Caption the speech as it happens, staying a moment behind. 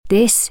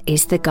This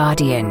is The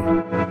Guardian.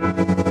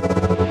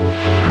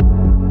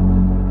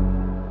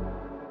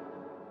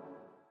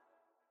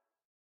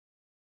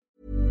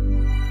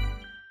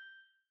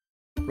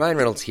 Ryan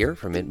Reynolds here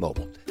from Mint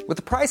Mobile. With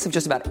the price of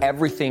just about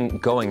everything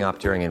going up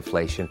during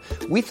inflation,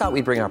 we thought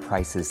we'd bring our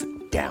prices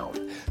down.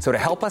 So to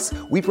help us,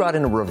 we brought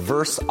in a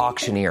reverse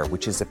auctioneer,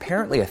 which is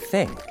apparently a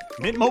thing.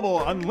 Mint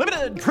Mobile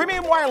Unlimited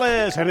Premium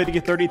Wireless. How to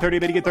get 30, 30,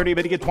 bit to get 30,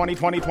 bit to get 20,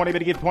 20, 20, bit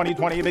to get 20,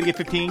 20, bit to get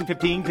 15,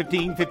 15,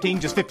 15,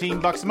 15, just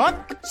 $15 a month?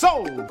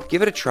 Sold!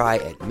 Give it a try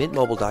at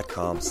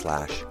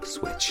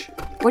mintmobile.com/switch.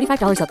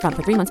 $45 up front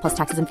for 3 months plus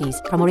taxes and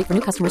fees. Promo rate for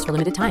new customers for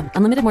limited time.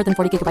 Unlimited more than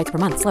 40 gigabytes per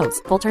month.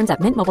 Slows full terms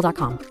at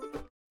mintmobile.com.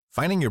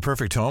 Finding your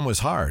perfect home was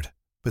hard,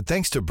 but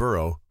thanks to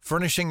Burrow,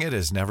 furnishing it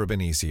has never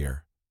been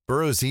easier.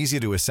 Burrow's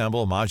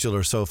easy-to-assemble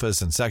modular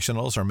sofas and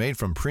sectionals are made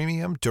from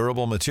premium,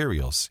 durable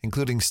materials,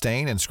 including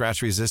stain and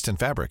scratch-resistant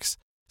fabrics.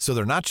 So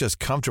they're not just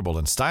comfortable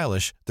and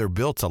stylish, they're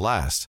built to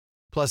last.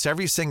 Plus,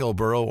 every single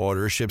Burrow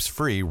order ships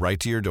free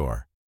right to your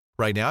door.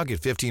 Right now,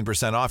 get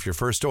 15% off your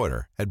first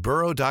order at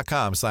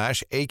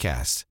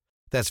burrow.com/ACAST.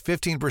 That's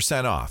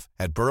 15% off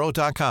at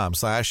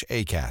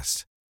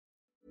burrow.com/ACAST.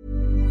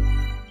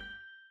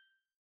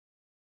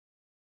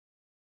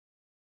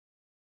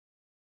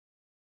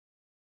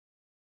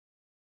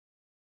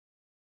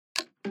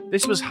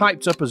 This was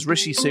hyped up as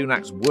Rishi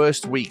Sunak's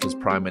worst week as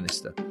Prime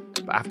Minister.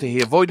 But after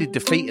he avoided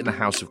defeat in the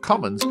House of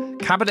Commons,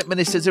 Cabinet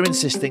Ministers are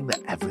insisting that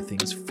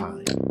everything's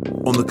fine.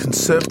 On the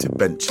Conservative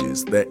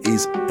benches, there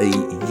is a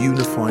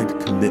unified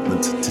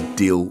commitment to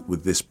deal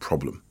with this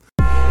problem.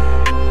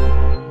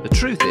 The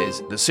truth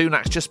is that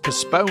Sunak's just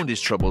postponed his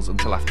troubles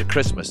until after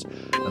Christmas,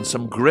 and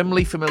some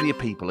grimly familiar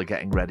people are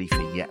getting ready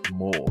for yet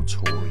more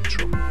Tory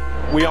trouble.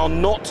 We are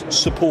not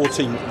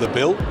supporting the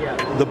bill.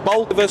 The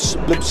bulk of us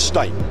will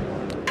abstain.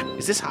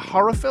 Is this a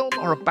horror film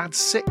or a bad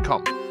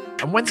sitcom?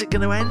 And when's it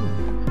going to end?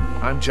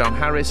 I'm John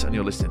Harris, and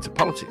you're listening to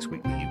Politics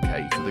Weekly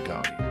UK for The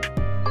Guardian.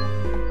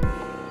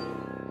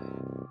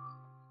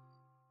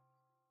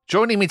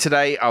 Joining me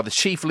today are the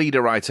chief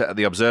leader writer at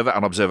The Observer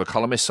and Observer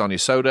columnist Sonia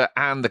Soda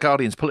and The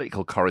Guardian's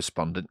political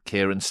correspondent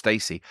Kieran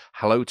Stacey.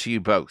 Hello to you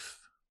both.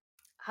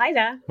 Hi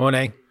there.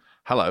 Morning.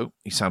 Hello.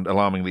 You sound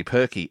alarmingly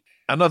perky.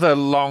 Another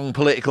long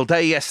political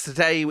day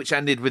yesterday, which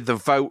ended with the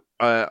vote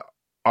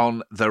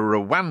on the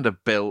Rwanda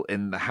bill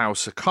in the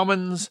House of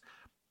Commons.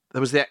 There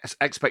was the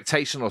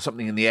expectation or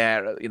something in the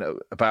air,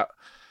 about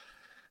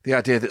the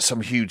idea that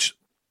some huge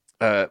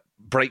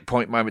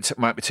breakpoint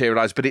might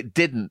materialise, but it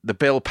didn't. The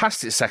bill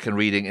passed its second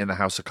reading in the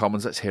House of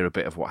Commons. Let's hear a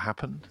bit of what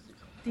happened.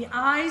 The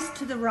ayes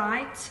to the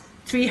right,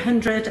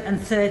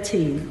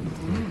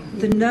 313.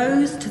 The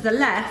noes to the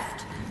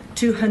left,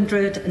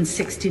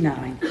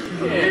 269.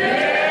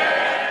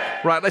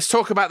 Right, let's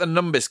talk about the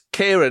numbers.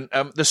 Kieran,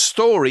 the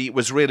story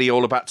was really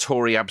all about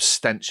Tory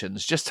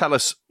abstentions. Just tell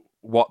us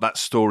what that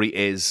story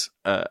is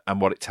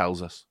and what it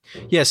tells us.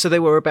 Yeah, so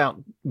there were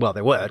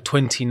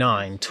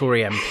 29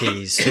 Tory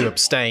MPs who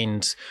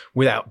abstained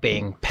without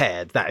being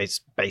paired. That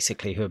is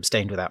basically who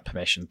abstained without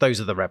permission.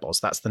 Those are the rebels.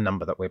 That's the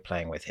number that we're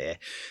playing with here.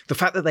 The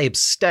fact that they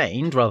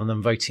abstained rather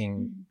than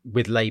voting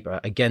with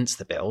Labour against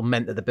the bill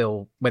meant that the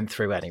bill went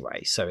through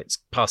anyway, so it's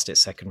passed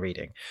its second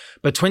reading.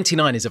 But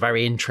 29 is a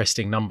very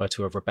interesting number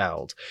to have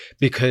rebelled,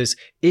 because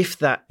if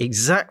that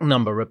exact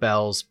number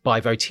rebels by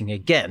voting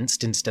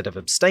against instead of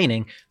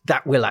abstaining,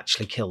 that will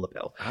actually kill the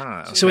bill. Okay.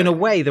 So in a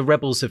way, the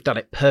rebels have done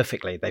it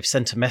perfectly. They've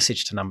sent a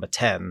message to number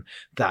 10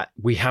 that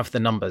we have the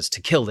numbers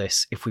to kill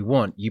this. If we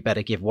want, you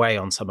better give way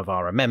on some of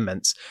our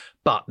amendments.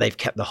 But they've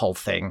kept the whole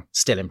thing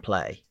still in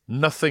play.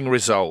 Nothing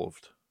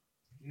resolved.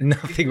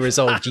 Nothing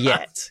resolved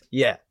yet.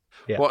 Yeah.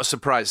 What a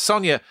surprise.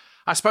 Sonia,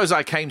 I suppose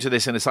I came to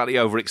this in a slightly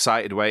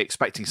overexcited way,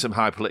 expecting some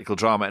high political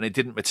drama, and it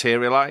didn't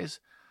materialise.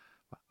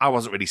 I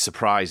wasn't really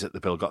surprised that the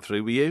bill got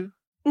through. Were you?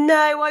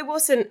 No, I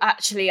wasn't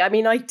actually. I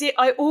mean, I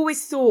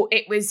always thought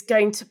it was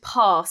going to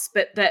pass,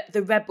 but that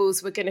the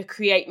rebels were going to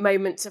create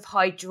moments of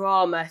high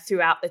drama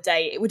throughout the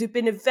day. It would have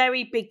been a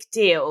very big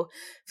deal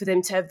for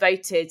them to have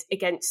voted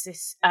against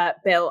this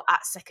bill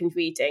at second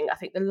reading. I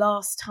think the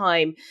last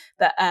time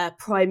that a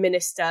Prime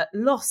Minister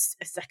lost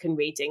a second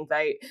reading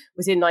vote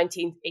was in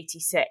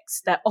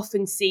 1986. They're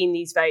often seen,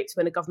 these votes,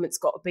 when a government's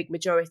got a big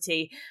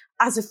majority,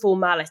 as a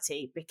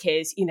formality,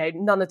 because,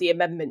 none of the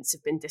amendments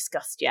have been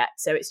discussed yet.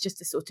 So it's just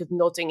a sort of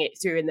nodding it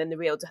through, and then the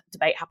real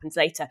debate happens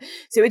later.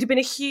 So it would have been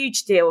a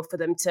huge deal for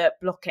them to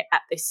block it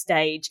at this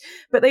stage.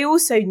 But they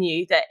also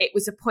knew that it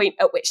was a point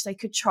at which they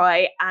could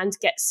try and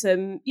get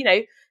some,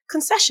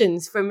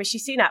 concessions from Rishi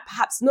Sunak,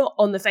 perhaps not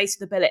on the face of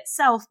the bill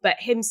itself, but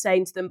him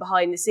saying to them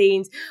behind the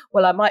scenes,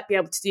 well, I might be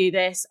able to do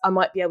this, I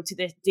might be able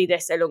to do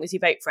this so long as you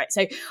vote for it.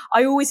 So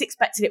I always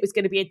expected it was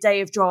going to be a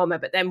day of drama,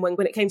 but then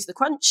when it came to the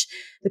crunch,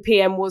 the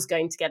PM was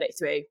going to get it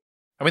through.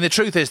 I mean, the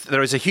truth is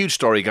there is a huge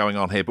story going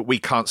on here, but we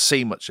can't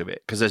see much of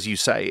it because, as you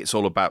say, it's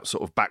all about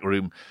sort of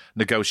backroom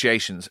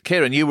negotiations.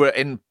 Kieran, you were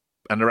in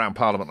and around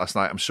Parliament last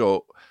night, I'm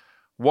sure.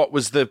 What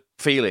was the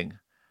feeling?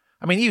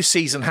 I mean, you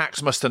seasoned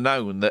hacks must have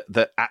known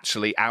that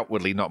actually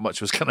outwardly not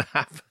much was going to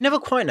happen. Never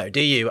quite know,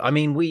 do you? I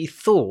mean, we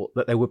thought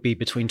that there would be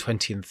between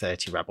 20 and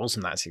 30 rebels,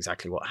 and that's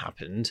exactly what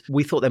happened.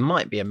 We thought there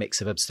might be a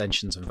mix of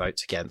abstentions and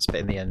votes against, but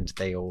in the end,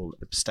 they all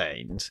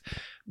abstained.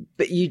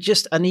 But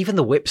and even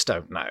the whips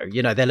don't know.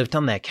 They'll have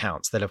done their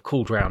counts, they'll have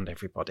called round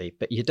everybody,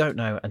 but you don't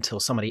know until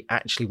somebody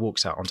actually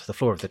walks out onto the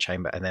floor of the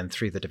chamber and then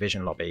through the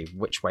division lobby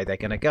which way they're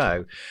going to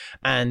go.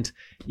 And,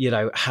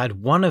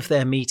 had one of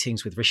their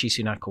meetings with Rishi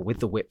Sunak or with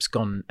the whips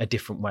gone a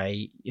different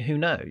way, who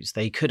knows?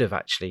 They could have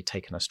actually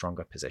taken a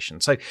stronger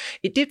position. So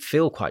it did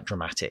feel quite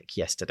dramatic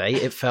yesterday.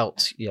 It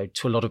felt,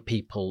 to a lot of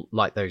people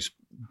like those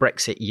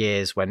Brexit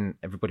years when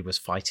everybody was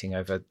fighting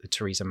over the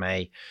Theresa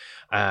May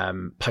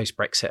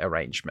post-Brexit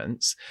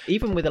arrangements.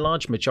 Even with a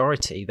large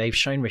majority, they've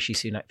shown Rishi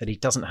Sunak that he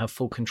doesn't have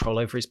full control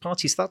over his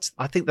party. So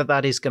I think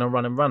that is going to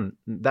run and run.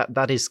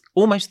 That is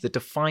almost the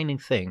defining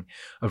thing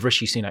of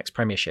Rishi Sunak's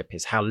premiership,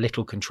 is how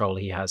little control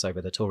he has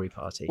over the Tory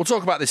party. We'll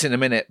talk about this in a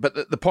minute,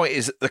 but the point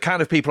is the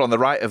kind of people on the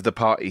right of the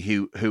party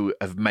who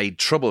have made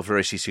trouble for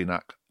Rishi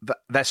Sunak,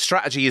 their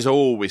strategy is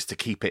always to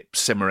keep it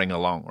simmering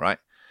along, right?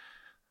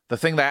 The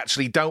thing they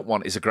actually don't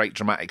want is a great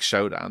dramatic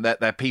showdown.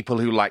 They're people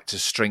who like to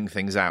string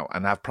things out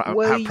and have prime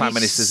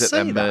ministers at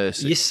their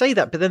mercy. You say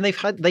that, but then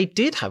they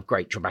did have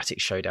great dramatic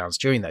showdowns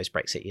during those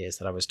Brexit years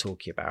that I was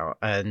talking about.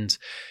 And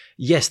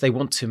yes, they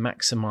want to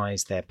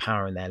maximise their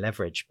power and their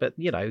leverage, but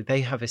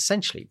they have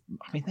essentially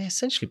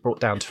brought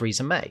down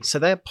Theresa May. So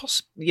they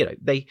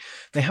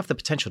have the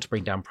potential to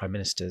bring down prime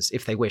ministers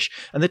if they wish.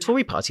 And the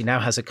Tory party now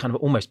has a kind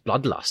of almost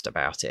bloodlust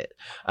about it.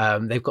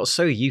 They've got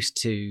so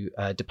used to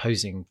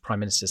deposing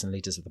prime ministers and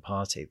leaders of the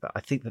party that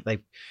I think that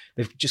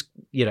they've just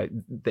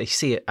they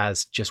see it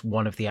as just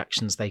one of the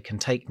actions they can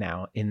take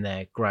now in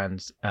their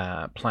grand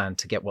plan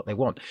to get what they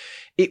want.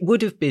 It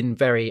would have been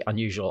very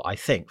unusual, I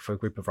think, for a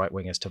group of right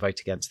wingers to vote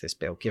against this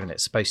bill, given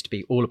it's supposed to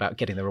be all about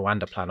getting the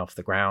Rwanda plan off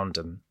the ground,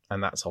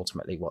 and that's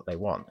ultimately what they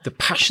want. The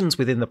passions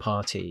within the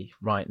party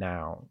right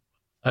now,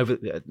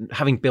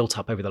 having built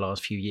up over the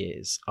last few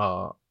years,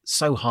 are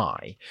so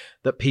high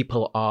that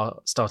people are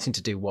starting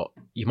to do what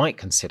you might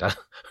consider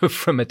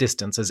from a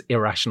distance as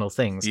irrational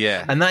things.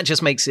 Yeah. And that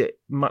just makes it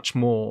much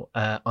more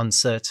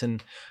uncertain,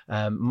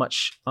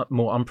 much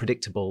more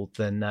unpredictable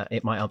than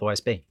it might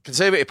otherwise be.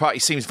 Conservative Party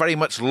seems very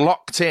much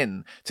locked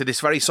in to this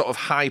very sort of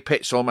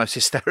high-pitched, almost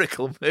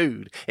hysterical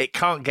mood. It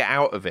can't get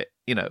out of it.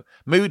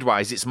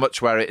 Mood-wise, it's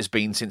much where it has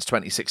been since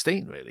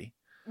 2016, really.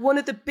 One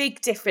of the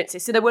big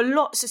differences, so there were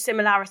lots of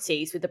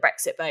similarities with the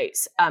Brexit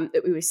votes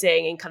that we were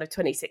seeing in kind of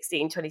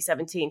 2016,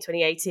 2017,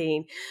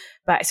 2018,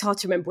 but it's hard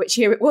to remember which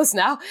year it was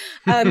now.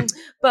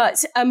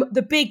 But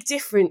the big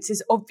difference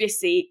is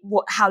obviously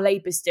how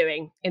Labour's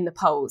doing in the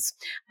polls.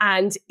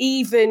 And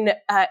even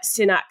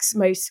Sunak's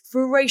most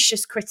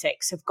ferocious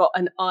critics have got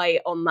an eye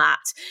on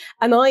that.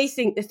 And I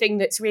think the thing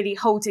that's really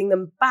holding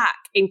them back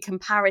in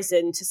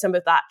comparison to some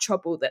of that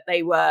trouble that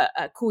they were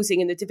causing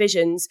in the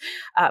divisions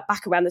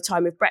back around the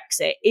time of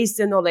Brexit is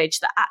the knowledge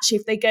that actually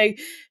if they go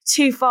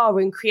too far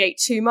and create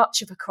too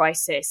much of a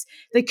crisis,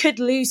 they could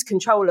lose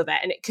control of it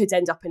and it could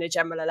end up in a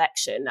general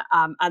election.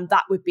 And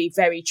that would be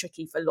very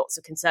tricky for lots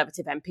of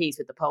Conservative MPs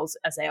with the polls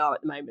as they are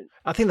at the moment.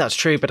 I think that's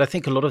true, but I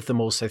think a lot of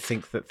them also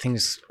think that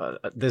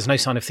there's no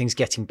sign of things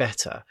getting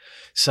better.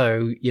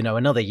 So,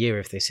 another year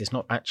of this is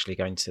not actually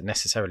going to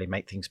necessarily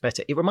make things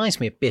better. It reminds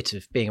me a bit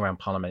of being around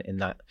Parliament in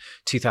that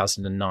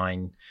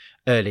 2009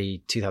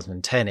 early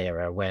 2010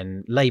 era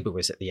when Labour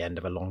was at the end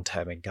of a long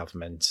term in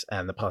government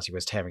and the party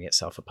was tearing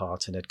itself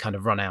apart and had kind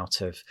of run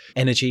out of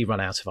energy, run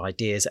out of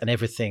ideas, and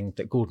everything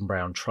that Gordon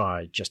Brown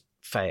tried just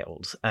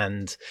failed.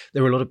 And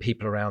there were a lot of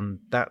people around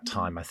that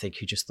time, I think,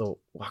 who just thought,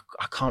 well,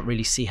 I can't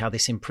really see how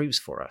this improves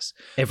for us.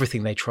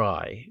 Everything they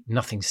try,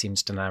 nothing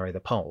seems to narrow the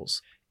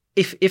polls.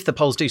 If the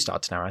polls do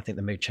start to narrow, I think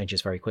the mood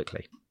changes very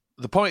quickly.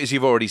 The point, as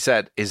you've already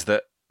said, is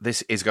that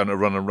this is going to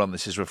run and run.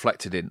 This is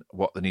reflected in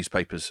what the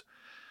newspapers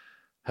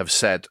have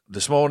said.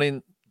 This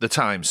morning, The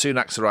Times,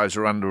 Sunak survives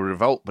Rwanda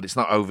revolt, but it's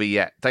not over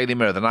yet. Daily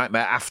Mirror, the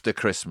nightmare after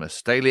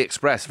Christmas. Daily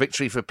Express,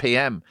 victory for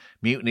PM.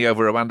 Mutiny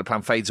over Rwanda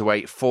plan fades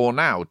away for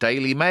now.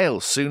 Daily Mail,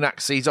 Sunak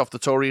sees off the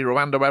Tory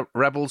Rwanda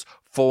rebels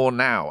for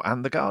now.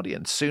 And The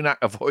Guardian, Sunak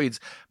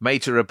avoids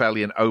major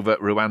rebellion over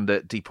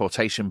Rwanda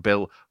deportation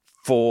bill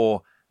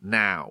for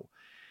now.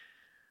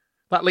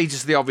 That leads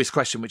us to the obvious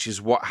question, which is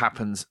what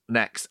happens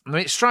next. I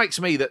mean, it strikes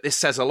me that this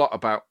says a lot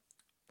about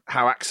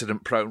how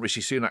accident-prone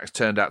Rishi Sunak has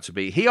turned out to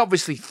be. He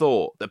obviously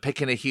thought that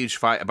picking a huge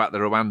fight about the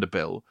Rwanda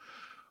bill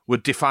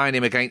would define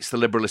him against the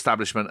Liberal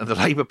establishment and the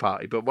Labour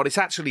Party. But what it's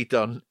actually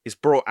done is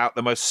brought out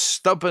the most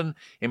stubborn,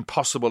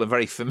 impossible and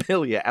very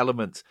familiar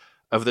element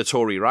of the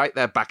Tory right.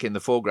 They're back in the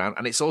foreground.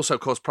 And it's also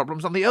caused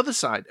problems on the other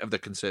side of the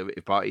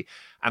Conservative Party.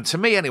 And to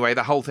me, anyway,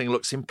 the whole thing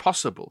looks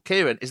impossible.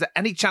 Kieran, is there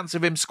any chance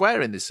of him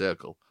squaring this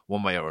circle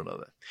one way or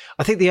another?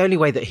 I think the only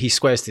way that he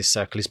squares this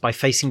circle is by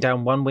facing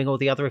down one wing or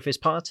the other of his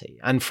party.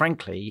 And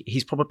frankly,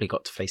 he's probably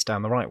got to face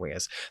down the right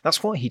wingers.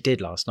 That's what he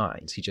did last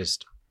night. He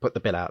just put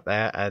the bill out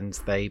there and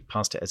they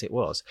passed it as it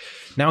was.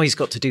 Now he's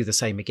got to do the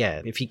same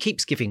again. If he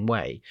keeps giving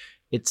way,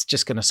 it's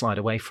just going to slide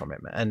away from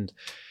him. And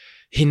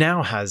he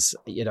now has,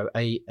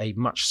 a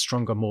much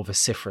stronger, more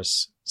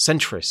vociferous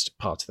centrist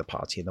part of the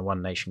party in the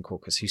One Nation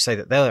caucus who say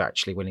that they're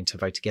actually willing to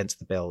vote against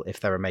the bill if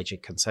there are major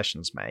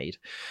concessions made.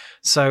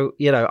 So,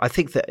 I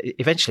think that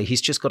eventually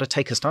he's just got to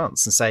take a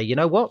stance and say, you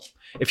know what,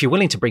 if you're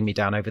willing to bring me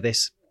down over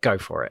this, go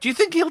for it. Do you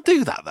think he'll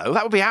do that, though?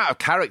 That would be out of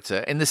character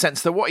in the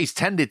sense that what he's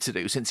tended to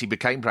do since he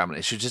became Prime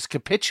Minister is just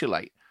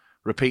capitulate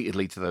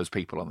repeatedly to those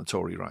people on the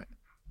Tory right.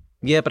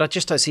 Yeah, but I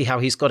just don't see how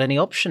he's got any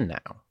option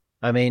now.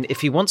 I mean, if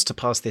he wants to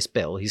pass this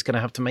bill, he's going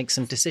to have to make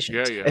some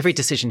decisions. Yeah. Every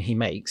decision he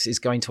makes is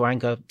going to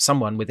anger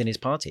someone within his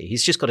party.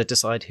 He's just got to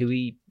decide who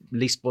he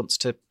least wants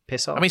to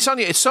piss off. I mean,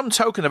 Sonia, it's some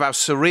token of how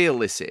surreal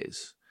this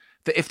is,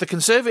 that if the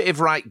Conservative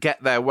right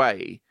get their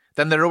way,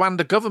 then the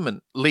Rwanda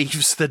government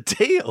leaves the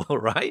deal,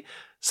 right?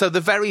 So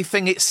the very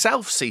thing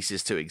itself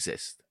ceases to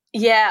exist.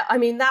 Yeah, I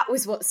mean, that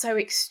was what's so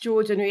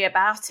extraordinary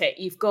about it.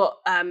 You've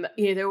got, the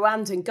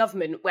Rwandan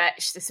government,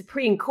 which the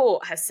Supreme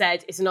Court has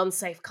said is an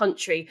unsafe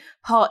country,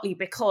 partly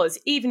because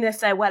even if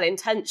they're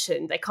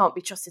well-intentioned, they can't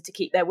be trusted to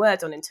keep their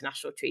word on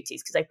international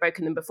treaties because they've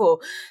broken them before.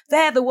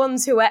 They're the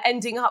ones who are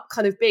ending up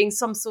kind of being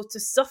some sort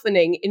of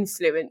softening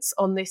influence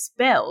on this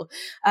bill,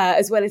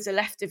 as well as the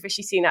left of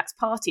Rishi Sunak's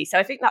party. So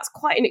I think that's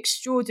quite an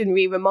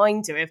extraordinary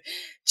reminder of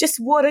just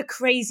what a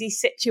crazy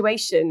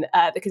situation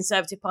the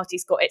Conservative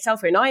Party's got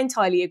itself in. I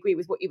entirely agree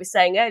with what you were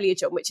saying earlier,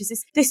 John, which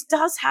is this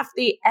does have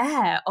the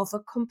air of a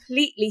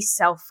completely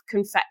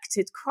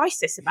self-confected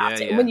crisis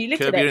about it. And when you look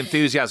Curb at Your it,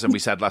 Enthusiasm, we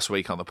said last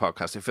week on the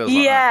podcast, it feels like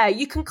that. yeah,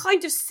 you can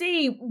kind of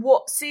see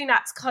what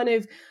Sunak's kind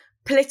of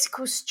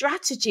political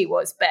strategy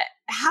was, but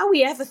how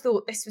we ever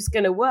thought this was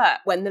going to work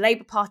when the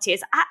Labour Party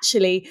is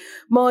actually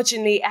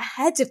marginally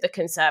ahead of the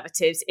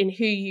Conservatives in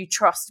who you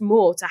trust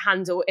more to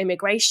handle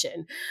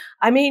immigration.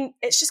 I mean,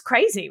 it's just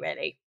crazy,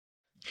 really.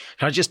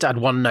 Can I just add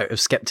one note of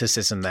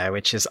scepticism there,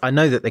 which is I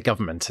know that the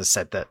government has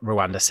said that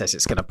Rwanda says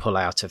it's going to pull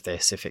out of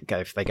this if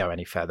they go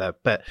any further,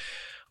 but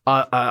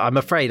I'm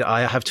afraid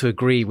I have to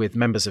agree with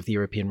members of the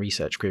European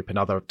Research Group and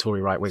other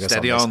Tory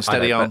right-wingers.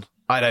 Steady on.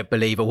 I don't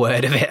believe a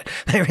word of it.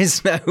 There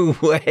is no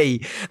way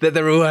that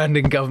the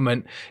Rwandan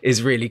government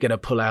is really going to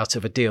pull out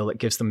of a deal that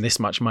gives them this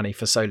much money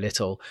for so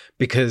little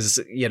because,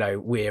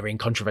 we're in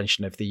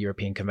contravention of the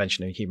European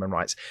Convention on Human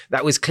Rights.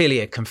 That was clearly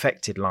a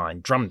confected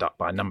line drummed up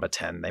by Number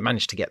 10. They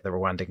managed to get the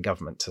Rwandan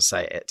government to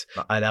say it.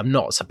 And I'm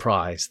not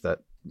surprised that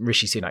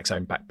Rishi Sunak's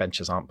own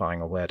backbenchers aren't buying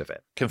a word of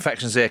it.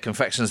 Confections here,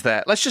 confections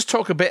there. Let's just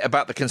talk a bit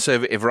about the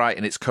Conservative right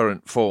in its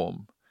current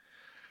form.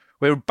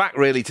 We're back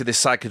really to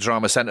this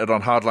psychodrama centred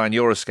on hardline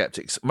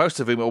Eurosceptics,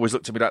 most of whom always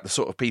look to me like the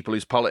sort of people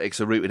whose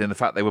politics are rooted in the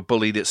fact they were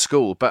bullied at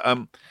school. But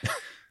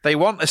they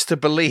want us to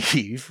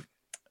believe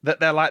that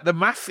they're like the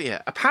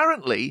mafia.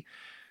 Apparently,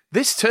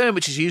 this term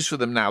which is used for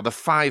them now, the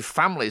five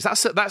families,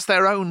 that's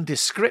their own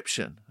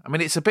description. I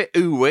mean, it's a bit,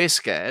 we're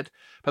scared,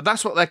 but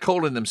that's what they're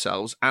calling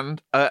themselves. And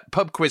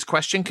pub quiz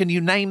question, can you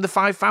name the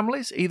five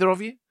families, either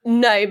of you?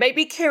 No,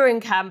 maybe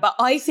Kieran can, but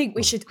I think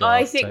we should. God,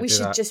 I think we do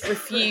should that. just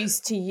refuse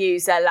to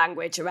use their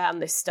language around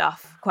this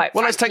stuff. Quite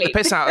Well, frankly. let's take the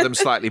piss out of them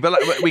slightly, but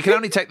we can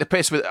only take the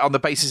piss on the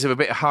basis of a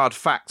bit of hard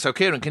fact. So,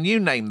 Kieran, can you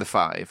name the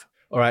five?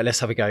 All right, let's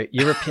have a go.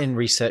 European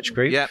Research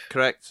Group. Yeah,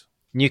 correct.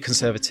 New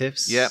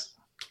Conservatives. Yeah.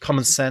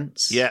 Common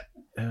Sense. Yeah.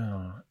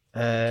 Can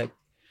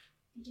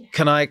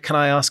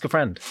I ask a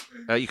friend?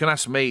 You can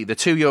ask me. The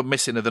two you're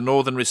missing are the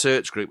Northern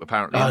Research Group,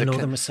 apparently. Oh, and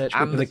Northern Research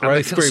Group and and the and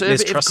Growth Group.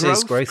 Liz Conservative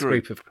Truss's Growth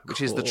Group, of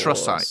which is the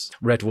Truss site. course.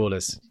 Red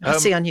Wallers.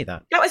 See, I knew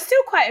that. That was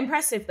still quite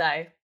impressive,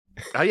 though.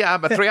 Yeah,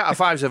 but 3 out of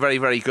 5 is a very,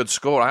 very good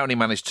score. I only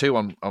managed 2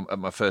 on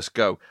my first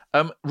go.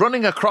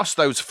 Running across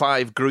those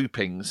 5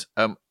 groupings,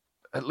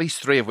 at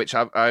least 3 of which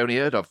I only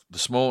heard of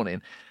this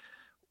morning.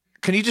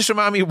 Can you just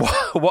remind me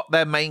what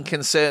their main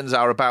concerns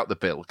are about the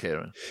bill,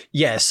 Kieran?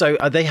 Yeah, so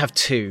they have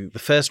 2. The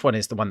first one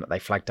is the one that they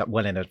flagged up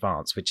well in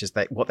advance, which is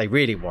that what they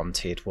really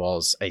wanted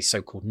was a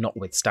so-called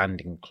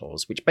notwithstanding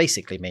clause, which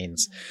basically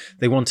means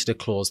they wanted a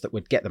clause that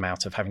would get them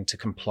out of having to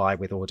comply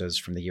with orders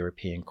from the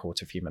European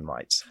Court of Human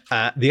Rights.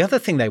 The other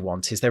thing they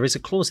want is there is a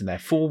clause in there,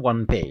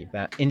 4.1b,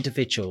 that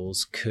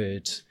individuals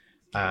could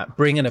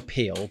bring an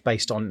appeal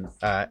based on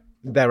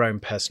their own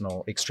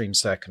personal extreme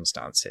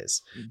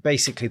circumstances.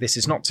 Basically, this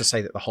is not to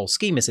say that the whole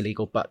scheme is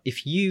illegal, but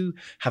if you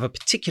have a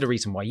particular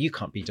reason why you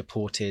can't be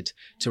deported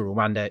to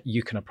Rwanda,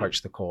 you can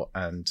approach the court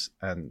and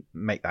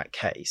make that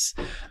case.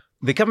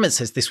 The government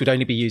says this would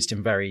only be used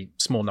in very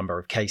small number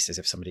of cases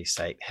if somebody's,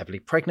 say, heavily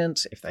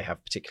pregnant, if they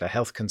have particular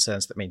health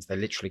concerns, that means they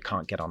literally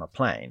can't get on a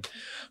plane.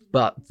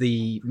 But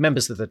the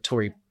members of the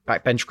Tory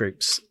backbench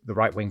groups, the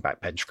right-wing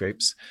backbench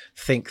groups,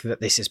 think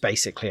that this is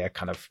basically a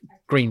kind of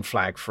green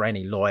flag for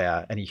any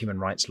lawyer, any human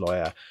rights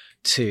lawyer,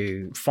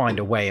 to find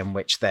a way in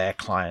which their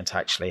client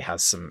actually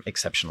has some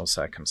exceptional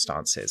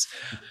circumstances.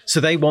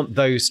 So they want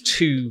those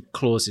 2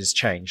 clauses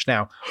changed.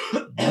 Now,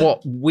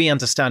 what we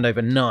understand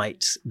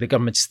overnight the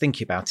government is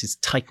thinking about is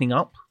tightening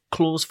up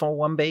Clause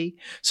 4.1b,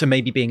 so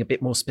maybe being a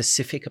bit more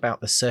specific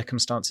about the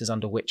circumstances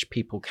under which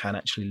people can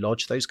actually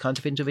lodge those kinds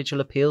of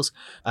individual appeals.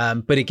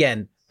 But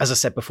again, as I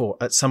said before,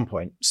 at some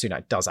point,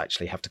 Sunak does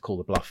actually have to call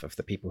the bluff of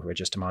the people who are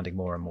just demanding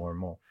more and more and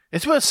more.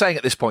 It's worth saying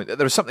at this point that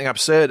there is something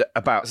absurd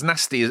about, as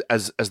nasty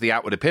as the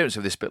outward appearance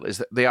of this bill is,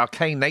 that the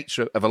arcane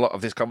nature of a lot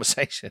of this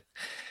conversation,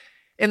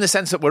 in the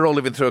sense that we're all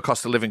living through a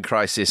cost of living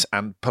crisis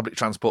and public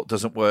transport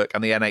doesn't work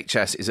and the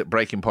NHS is at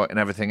breaking point and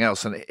everything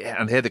else.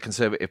 And here the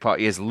Conservative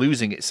Party is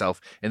losing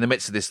itself in the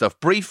midst of this stuff.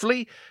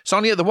 Briefly,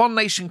 Sonia, the One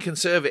Nation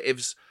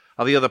Conservatives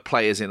are the other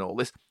players in all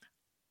this.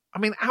 I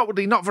mean,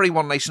 outwardly, not very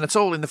One Nation at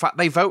all, in the fact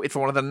they voted for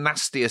one of the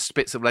nastiest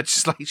bits of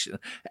legislation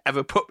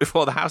ever put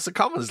before the House of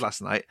Commons last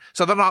night.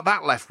 So they're not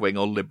that left-wing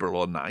or liberal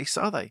or nice,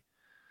 are they?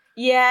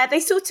 Yeah, they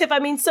sort of, I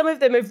mean, some of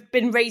them have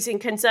been raising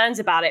concerns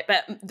about it,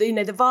 but, you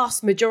know, the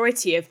vast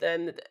majority of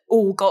them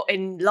all got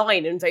in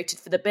line and voted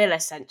for the bill,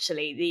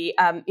 essentially.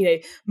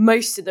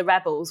 Most of the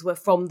rebels were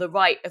from the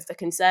right of the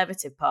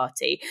Conservative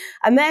Party.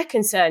 And their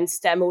concerns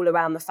stem all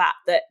around the fact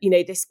that, you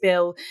know, this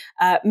bill,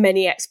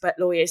 many expert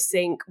lawyers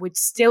think would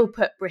still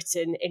put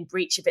Britain in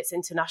breach of its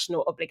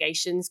international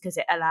obligations because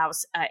it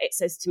allows, it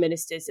says to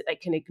ministers that they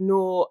can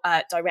ignore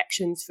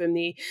directions from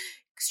the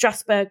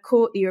Strasbourg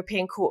Court, the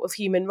European Court of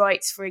Human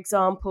Rights, for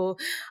example,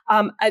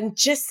 and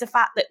just the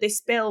fact that this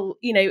bill,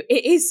 you know,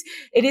 it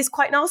is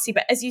quite nasty.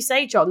 But as you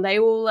say, John, they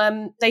all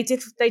they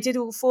did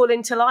all fall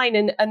into line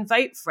and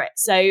vote for it.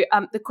 So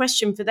the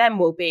question for them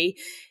will be,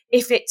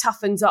 if it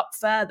toughens up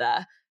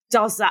further,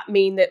 does that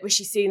mean that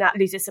Rishi Sunak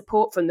loses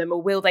support from them,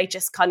 or will they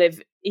just kind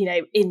of, you know,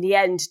 in the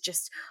end,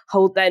 just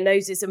hold their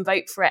noses and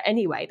vote for it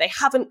anyway? They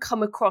haven't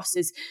come across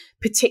as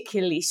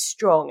particularly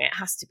strong, it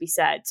has to be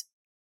said.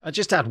 I'll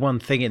just add one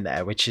thing in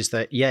there, which is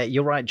that, yeah,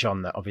 you're right,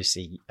 John, that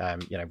obviously,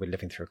 we're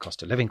living through a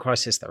cost of living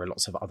crisis. There are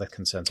lots of other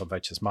concerns on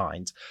voters'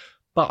 minds,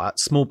 but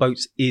small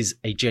boats is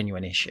a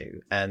genuine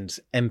issue. And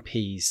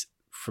MPs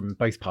from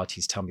both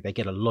parties tell me they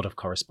get a lot of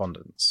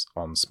correspondence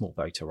on small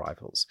boat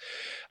arrivals.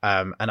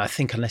 And I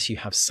think unless you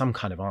have some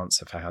kind of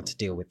answer for how to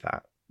deal with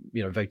that,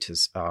 you know,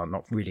 voters are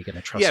not really going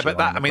to trust you. Yeah, but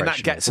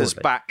that gets us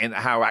back in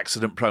how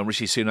accident-prone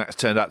Rishi Sunak has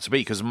turned out to be,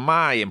 because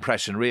my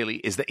impression really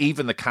is that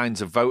even the kinds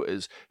of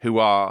voters who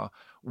are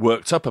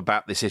worked up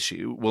about this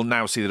issue will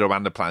now see the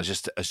Rwanda plan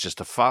as just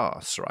a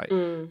farce, right?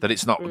 That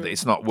it's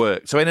not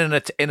worked. So in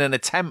an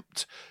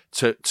attempt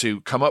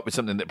to come up with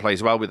something that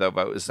plays well with their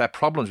voters, their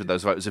problems with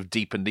those voters have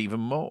deepened even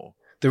more.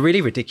 The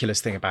really ridiculous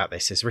thing about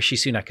this is Rishi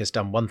Sunak has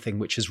done one thing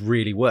which has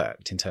really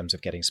worked in terms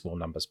of getting small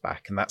numbers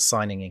back, and that's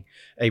signing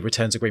a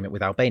returns agreement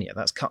with Albania.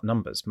 That's cut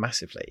numbers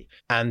massively.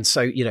 And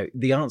so, you know,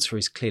 the answer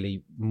is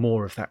clearly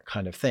more of that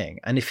kind of thing.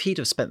 And if he'd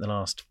have spent the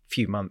last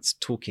few months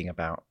talking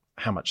about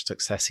how much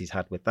success he's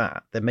had with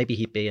that, then maybe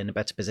he'd be in a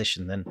better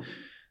position than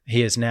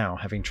he is now,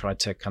 having tried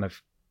to kind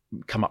of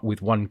come up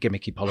with one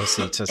gimmicky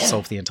policy to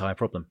solve the entire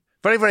problem.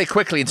 Very, very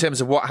quickly, in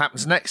terms of what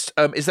happens next,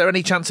 is there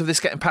any chance of this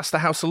getting past the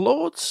House of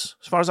Lords,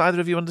 as far as either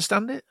of you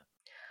understand it?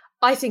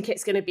 I think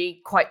it's going to be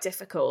quite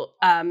difficult.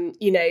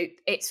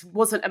 It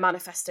wasn't a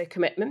manifesto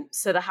commitment,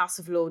 so the House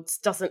of Lords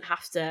doesn't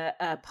have to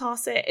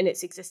pass it in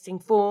its existing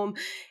form.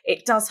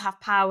 It does have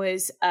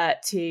powers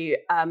to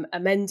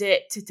amend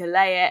it, to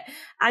delay it.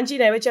 And, you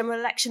know, a general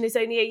election is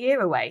only a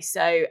year away,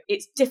 so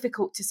it's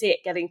difficult to see it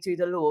getting through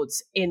the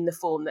Lords in the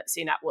form that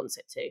Sunak wants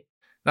it to.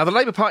 Now, the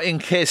Labour Party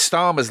and Keir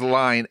Starmer's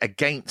line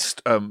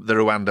against the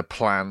Rwanda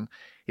plan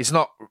is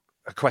not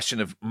a question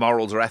of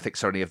morals or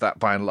ethics or any of that,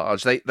 by and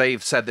large.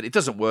 They've said that it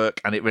doesn't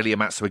work and it really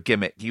amounts to a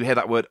gimmick. You hear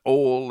that word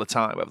all the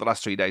time over the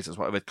last 3 days. That's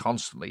what I've heard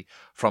constantly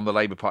from the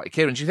Labour Party.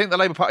 Kieran, do you think the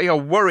Labour Party are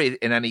worried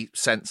in any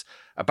sense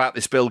about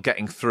this bill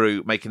getting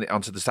through, making it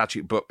onto the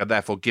statute book, and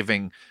therefore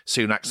giving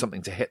Sunak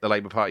something to hit the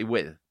Labour Party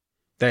with?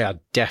 They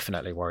are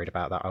definitely worried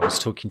about that. I was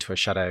talking to a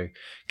shadow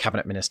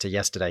cabinet minister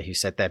yesterday who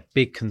said their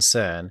big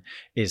concern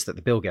is that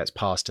the bill gets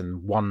passed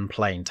and one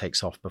plane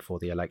takes off before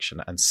the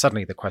election. And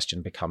suddenly the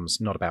question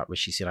becomes not about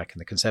Rishi Sunak and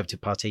the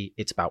Conservative Party.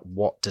 It's about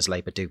what does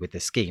Labour do with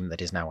this scheme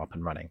that is now up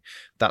and running.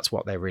 That's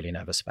what they're really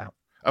nervous about.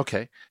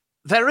 Okay.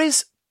 There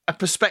is a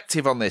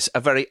perspective on this,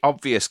 a very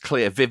obvious,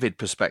 clear, vivid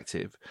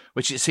perspective,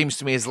 which it seems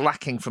to me is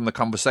lacking from the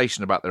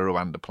conversation about the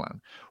Rwanda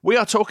plan. We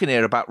are talking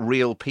here about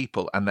real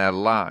people and their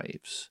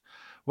lives.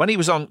 When he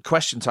was on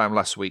Question Time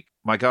last week,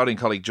 my Guardian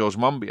colleague George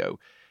Monbiot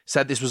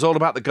said this was all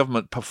about the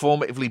government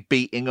performatively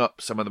beating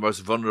up some of the most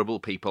vulnerable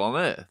people on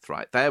earth,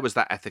 right? There was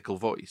that ethical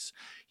voice.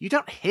 You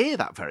don't hear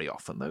that very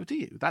often, though, do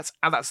you? That's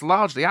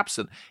largely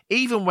absent.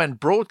 Even when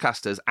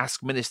broadcasters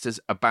ask ministers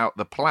about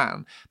the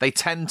plan, they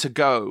tend to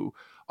go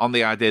on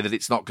the idea that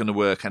it's not going to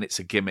work and it's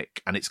a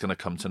gimmick and it's going to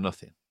come to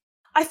nothing.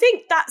 I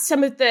think that's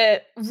some of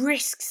the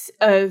risks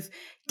of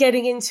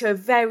getting into a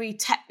very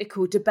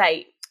technical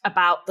debate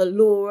about the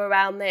law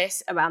around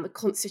this, around the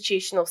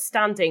constitutional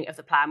standing of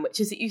the plan, which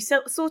is that you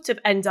sort of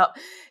end up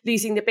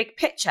losing the big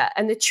picture.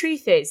 And the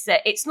truth is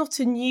that it's not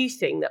a new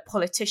thing that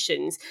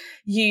politicians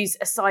use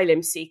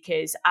asylum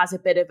seekers as a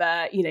bit of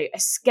a, a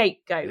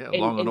scapegoat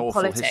in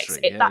politics.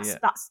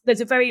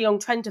 There's a very long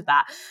trend of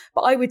that.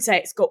 But I would say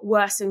it's got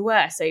worse and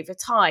worse over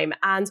time.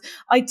 And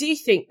I do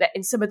think that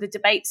in some of the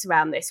debates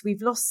around this,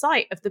 we've lost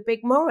sight of the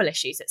big moral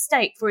issues at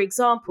stake. For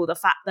example, the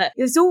fact that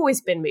there's always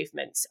been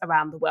movements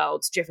around the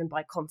world driven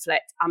by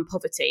conflict and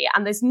poverty.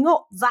 And there's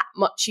not that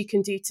much you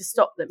can do to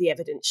stop them, the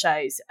evidence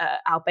shows,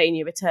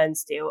 Albania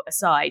returns deal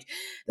aside.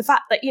 The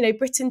fact that,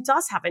 Britain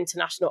does have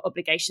international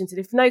obligations, and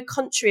if no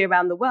country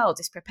around the world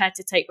is prepared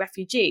to take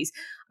refugees,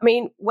 I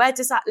mean, where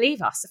does that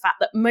leave us? The fact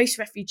that most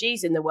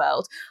refugees in the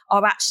world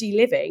are actually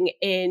living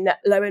in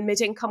low and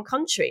mid-income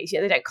countries.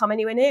 They don't come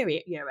anywhere near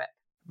Europe.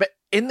 But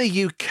in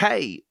the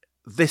UK,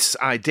 this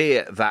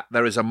idea that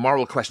there is a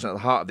moral question at the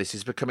heart of this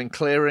is becoming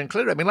clearer and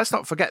clearer. I mean, let's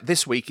not forget,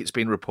 this week it's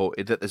been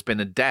reported that there's been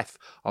a death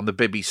on the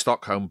Bibby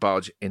Stockholm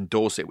barge in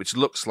Dorset, which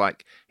looks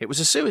like it was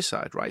a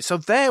suicide, right? So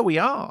there we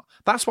are.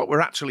 That's what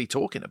we're actually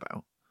talking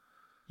about.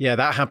 Yeah,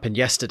 that happened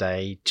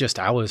yesterday, just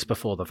hours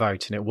before the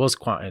vote, and it was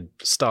quite a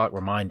stark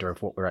reminder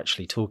of what we're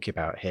actually talking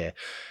about here.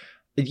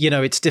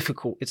 It's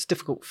difficult. It's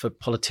difficult for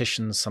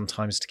politicians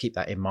sometimes to keep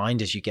that in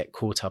mind as you get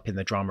caught up in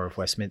the drama of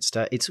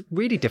Westminster. It's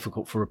really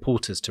difficult for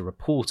reporters to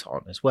report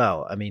on as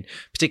well. I mean,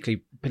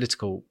 particularly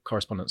political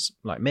correspondents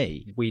like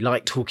me, we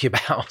like talking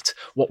about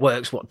what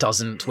works, what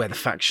doesn't, where the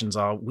factions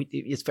are.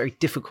 It's very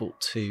difficult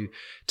to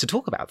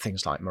talk about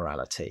things like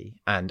morality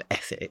and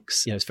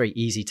ethics. It's very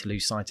easy to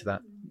lose sight of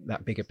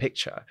that bigger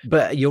picture.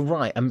 But you're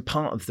right. And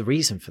part of the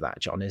reason for that,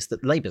 John, is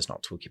that Labour's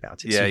not talking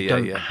about it. So you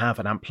don't have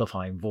an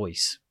amplifying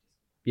voice,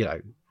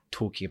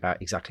 talking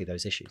about exactly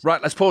those issues.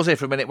 Right, let's pause here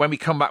for a minute. When we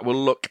come back, we'll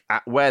look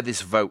at where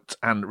this vote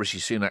and Rishi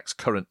Sunak's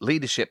current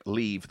leadership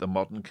leave the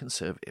modern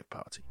Conservative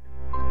Party.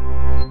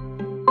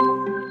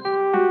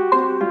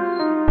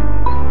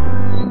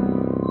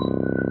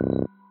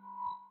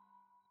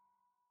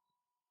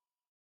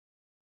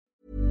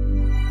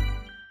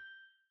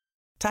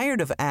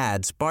 Tired of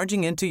ads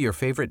barging into your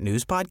favorite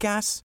news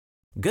podcasts?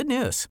 Good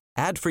news.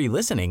 Ad-free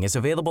listening is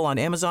available on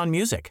Amazon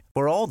Music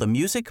for all the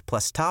music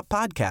plus top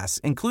podcasts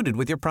included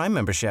with your Prime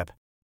membership.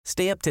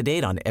 Stay up to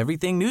date on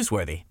everything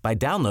newsworthy by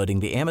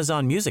downloading the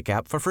Amazon Music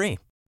app for free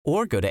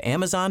or go to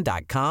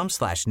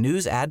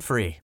amazon.com/news ad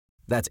free.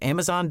 That's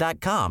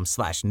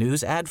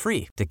amazon.com/news ad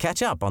free to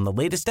catch up on the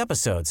latest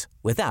episodes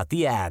without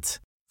the ads.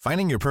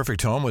 Finding your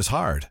perfect home was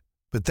hard,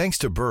 but thanks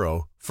to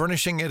Burrow,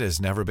 furnishing it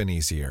has never been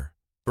easier.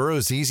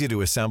 Burrow's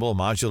easy-to-assemble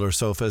modular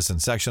sofas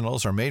and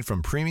sectionals are made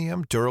from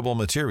premium, durable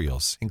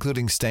materials,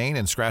 including stain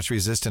and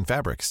scratch-resistant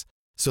fabrics.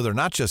 So they're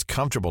not just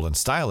comfortable and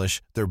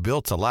stylish, they're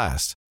built to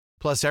last.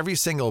 Plus, every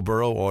single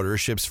Burrow order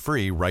ships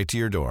free right to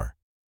your door.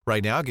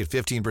 Right now, get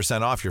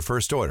 15% off your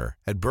first order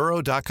at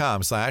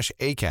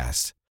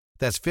burrow.com/ACAST.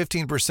 That's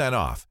 15%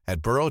 off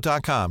at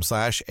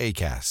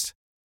burrow.com/ACAST.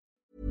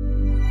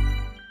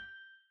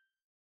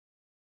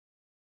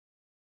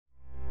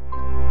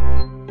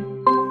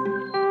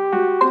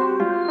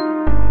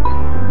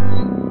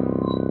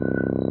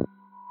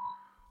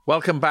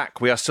 Welcome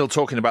back. We are still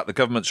talking about the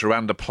government's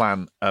Rwanda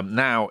plan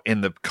now in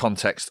the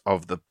context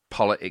of the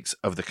politics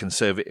of the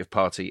Conservative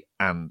Party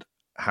and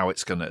how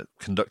it's going to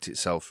conduct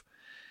itself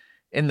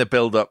in the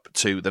build-up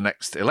to the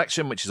next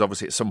election, which is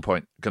obviously at some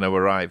point going to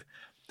arrive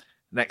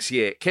next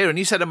year. Kieran,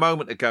 you said a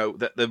moment ago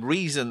that the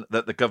reason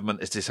that the government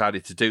has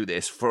decided to do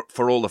this,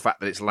 for all the fact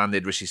that it's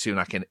landed Rishi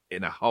Sunak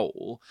in a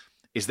hole,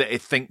 is that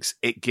it thinks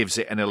it gives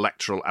it an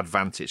electoral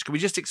advantage. Can we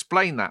just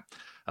explain that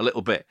a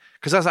little bit?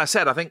 Because as I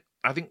said, I think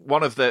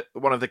one of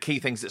the key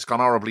things that's gone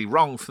horribly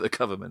wrong for the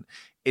government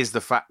is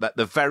the fact that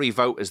the very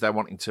voters they're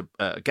wanting to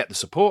get the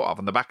support of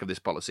on the back of this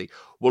policy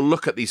will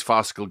look at these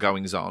farcical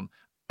goings on,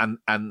 and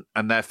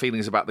their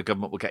feelings about the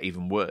government will get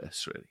even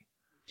worse, really.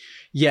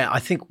 Yeah, I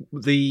think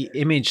the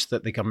image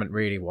that the government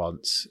really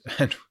wants,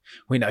 and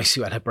we know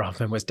Suella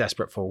Braverman was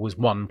desperate for, was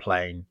one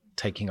plane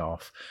taking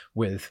off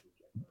with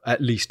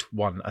at least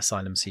one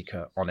asylum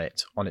seeker on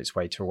its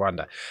way to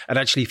Rwanda. And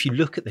actually, if you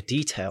look at the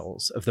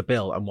details of the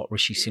bill and what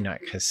Rishi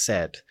Sunak has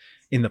said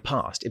in the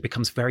past, it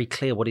becomes very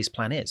clear what his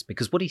plan is.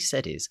 Because what he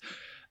said is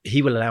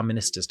he will allow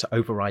ministers to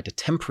override a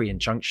temporary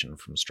injunction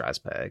from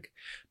Strasbourg.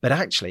 But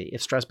actually,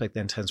 if Strasbourg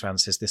then turns around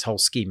and says this whole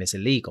scheme is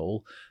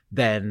illegal,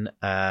 then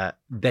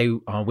they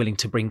are willing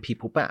to bring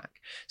people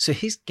back. So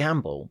his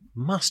gamble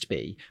must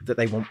be that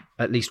they want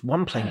at least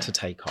one plane to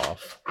take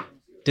off,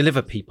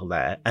 deliver people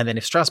there, and then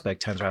if Strasbourg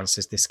turns around and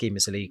says this scheme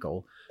is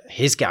illegal,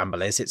 his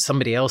gamble is it's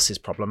somebody else's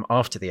problem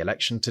after the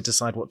election to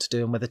decide what to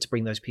do and whether to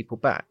bring those people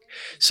back.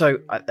 So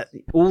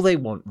all they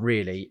want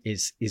really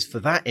is for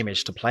that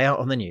image to play out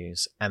on the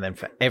news, and then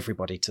for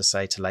everybody to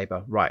say to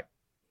Labour, right,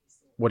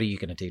 what are you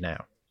going to do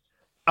now?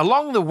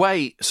 Along the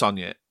way,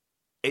 Sonia,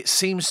 it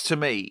seems to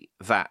me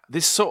that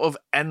this sort of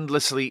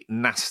endlessly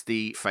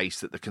nasty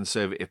face that the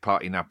Conservative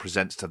Party now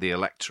presents to the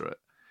electorate,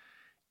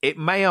 it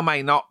may or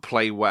may not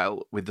play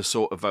well with the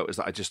sort of voters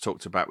that I just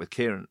talked about with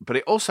Kieran, but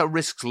it also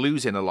risks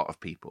losing a lot of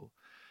people.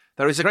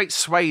 There is a great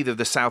swathe of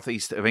the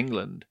southeast of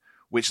England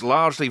which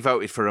largely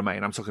voted for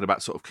Remain. I'm talking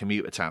about sort of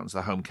commuter towns,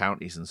 the home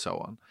counties and so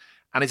on.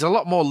 And it's a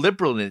lot more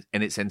liberal in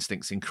its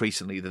instincts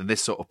increasingly than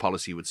this sort of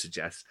policy would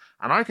suggest.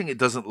 And I think it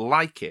doesn't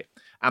like it.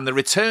 and the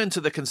return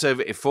to the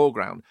Conservative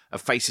foreground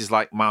of faces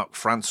like Mark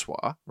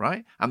Francois,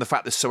 right, and the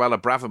fact that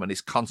Suella Braverman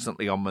is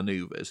constantly on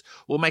manoeuvres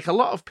will make a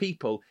lot of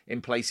people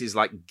in places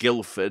like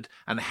Guildford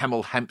and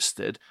Hemel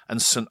Hempstead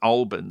and St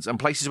Albans and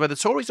places where the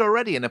Tories are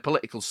already in a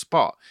political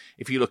spot.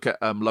 If you look at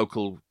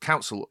local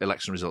council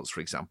election results,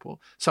 for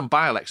example, some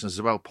by-elections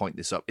as well point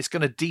this up. It's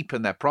going to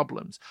deepen their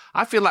problems.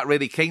 I feel that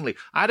really keenly.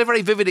 I had a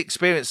very vivid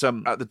experience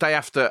the day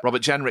after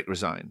Robert Jenrick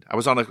resigned. I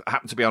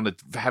happened to be on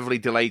a heavily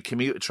delayed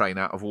commuter train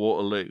out of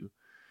Waterloo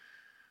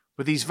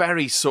with these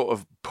very sort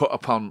of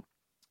put-upon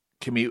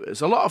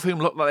commuters, a lot of whom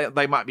look like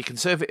they might be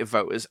Conservative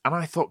voters. And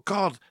I thought,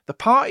 God, the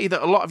party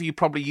that a lot of you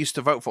probably used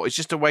to vote for is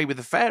just away with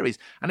the fairies.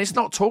 And it's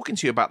not talking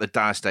to you about the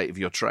dire state of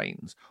your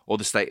trains or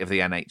the state of the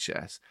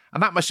NHS.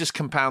 And that must just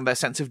compound their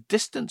sense of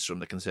distance from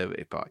the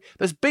Conservative Party.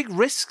 There's big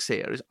risks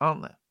here,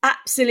 aren't there?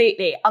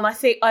 Absolutely. And I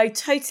think I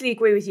totally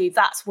agree with you.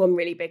 That's one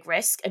really big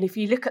risk. And if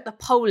you look at the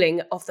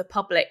polling of the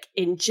public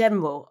in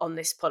general on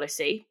this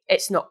policy,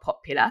 it's not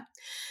popular.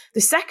 The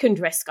second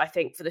risk, I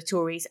think, for the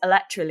Tories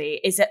electorally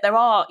is that there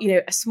are,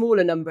 a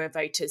smaller number of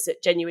voters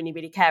that genuinely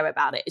really care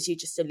about it, as you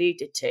just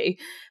alluded to.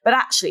 But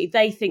actually,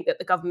 they think that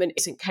the government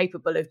isn't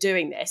capable of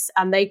doing this,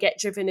 and they get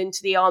driven into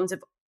the arms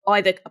of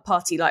either a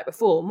party like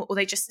Reform, or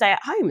they just stay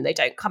at home and they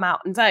don't come out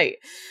and vote.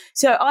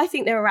 So I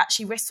think there are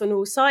actually risks on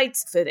all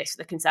sides for this, for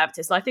the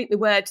Conservatives. And I think the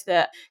word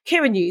that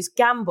Kieran used,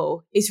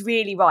 gamble, is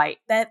really right.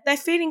 They're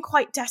feeling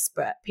quite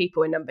desperate,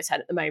 people in number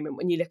 10 at the moment,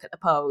 when you look at the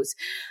polls.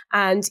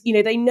 And,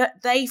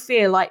 they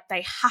feel like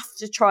they have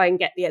to try and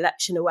get the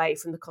election away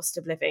from the cost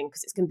of living,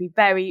 because it's going to be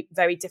very,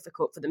 very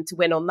difficult for them to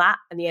win on that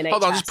and the NHS.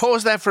 Hold on, just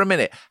pause there for a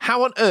minute.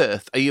 How on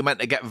earth are you meant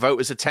to get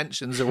voters'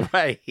 attentions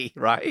away,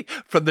 right,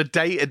 from the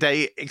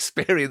day-to-day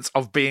experience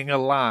of being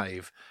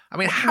alive? I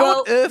mean,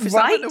 how on earth is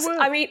that going to work?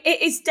 I mean,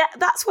 it is.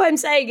 That's why I'm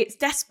saying it's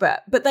desperate.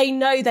 But they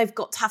know they've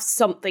got to have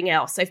something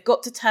else. They've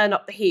got to turn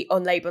up the heat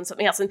on Labour on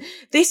something else. And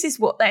this is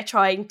what they're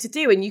trying to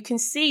do. And you can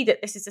see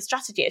that this is a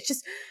strategy. It's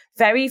just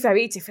very,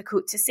 very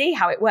difficult to see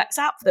how it works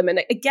out for them.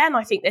 And again,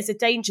 I think there's a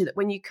danger that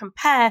when you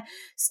compare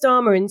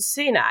Starmer and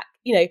Sunak,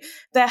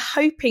 they're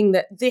hoping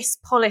that this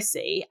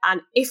policy,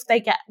 and if they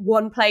get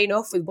one plane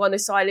off with one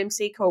asylum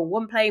seeker or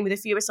one plane with a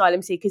few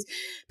asylum seekers,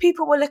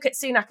 people will look at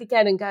Sunak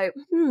again and go,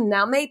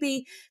 now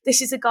maybe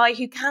this is a guy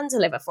who can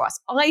deliver for us.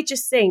 I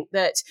just think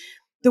that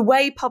the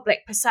way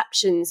public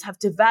perceptions have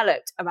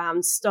developed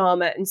around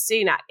Starmer and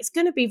Sunak, it's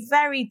going to be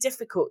very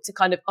difficult to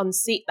kind of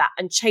unseat that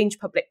and change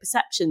public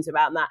perceptions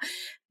around that.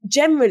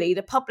 Generally,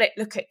 the public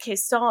look at Keir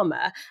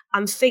Starmer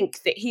and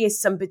think that he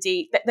is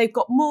somebody that they've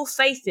got more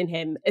faith in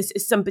him as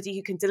somebody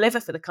who can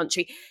deliver for the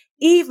country,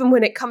 even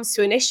when it comes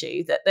to an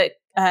issue that the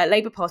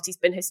Labour Party's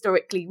been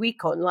historically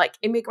weak on, like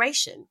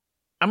immigration.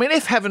 I mean,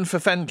 if heaven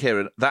forfend,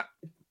 Kieran, that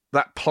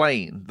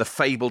plane, the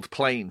fabled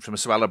plane from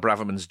Suella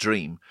Braverman's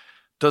dream,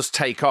 does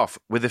take off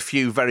with a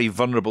few very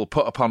vulnerable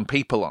put-upon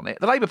people on it,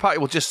 the Labour Party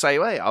will just say,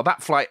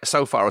 that flight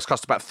so far has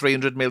cost about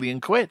 300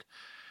 million quid.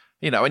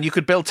 And you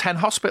could build 10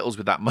 hospitals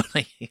with that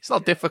money. It's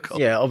not difficult.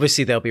 Yeah,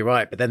 obviously they'll be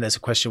right. But then there's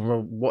a question,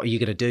 well, what are you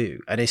going to do?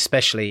 And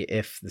especially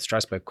if the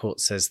Strasbourg court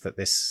says that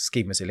this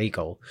scheme is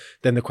illegal,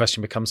 then the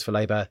question becomes for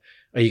Labour,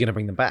 are you going to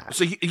bring them back?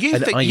 So you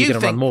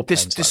think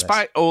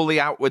despite all the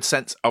outward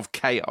sense of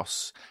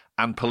chaos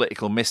and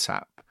political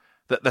mishap,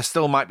 that there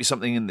still might be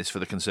something in this for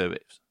the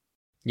Conservatives?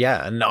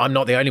 Yeah, and I'm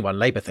not the only one.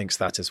 Labour thinks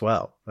that as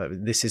well.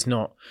 This is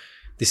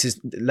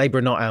Labour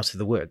are not out of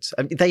the woods.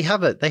 I mean, they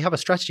have a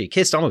strategy.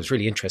 Keir Starmer was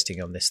really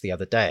interesting on this the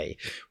other day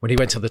when he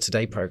went to the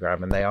Today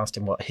programme and they asked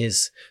him what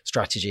his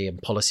strategy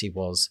and policy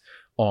was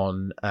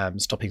on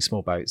stopping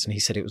small boats, and he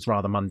said it was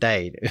rather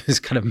mundane. It was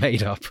kind of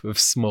made up of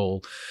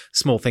small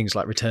things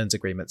like returns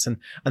agreements, and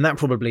that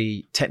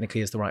probably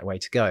technically is the right way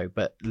to go.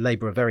 But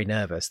Labour are very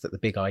nervous that the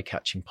big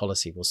eye-catching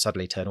policy will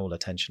suddenly turn all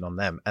attention on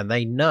them, and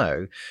they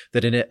know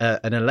that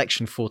an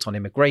election fought on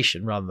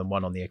immigration rather than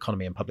one on the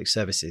economy and public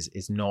services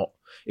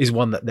is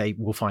one that they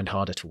will find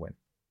harder to win.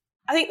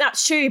 I think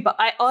that's true, but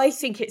I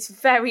think it's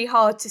very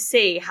hard to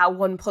see how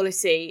one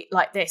policy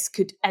like this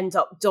could end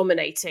up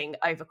dominating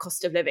over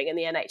cost of living in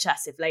the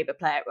NHS if Labour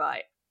play it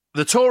right.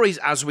 The Tories,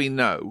 as we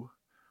know,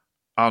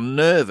 are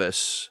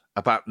nervous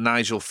about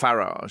Nigel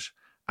Farage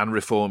and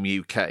Reform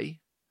UK.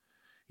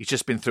 He's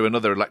just been through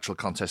another electoral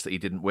contest that he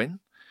didn't win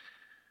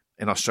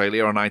in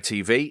Australia on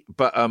ITV,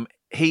 but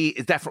he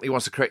definitely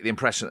wants to create the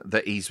impression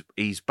that he's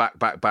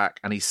back,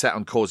 and he's set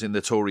on causing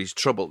the Tories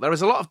trouble. There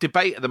is a lot of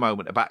debate at the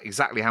moment about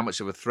exactly how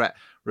much of a threat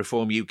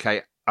Reform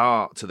UK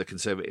are to the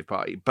Conservative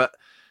Party, but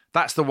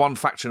that's the one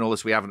factor in all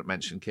this we haven't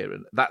mentioned,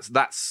 Kieran.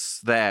 That's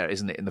there,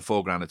 isn't it, in the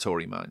foreground of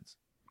Tory minds?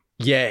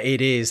 Yeah,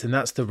 it is, and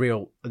that's the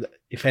real,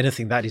 if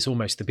anything, that is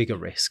almost the bigger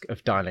risk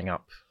of dialing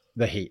up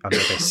the heat under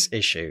this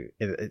issue,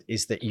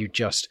 is that you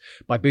just,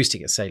 by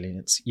boosting its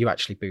salience, you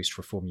actually boost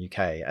Reform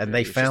UK. And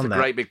they found that. It's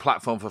a great big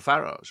platform for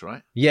Farage,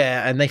 right?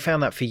 Yeah, and they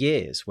found that for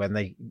years when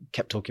they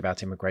kept talking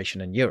about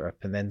immigration in Europe,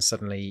 and then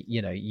suddenly,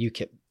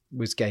 UKIP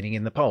was gaining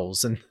in the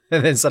polls, and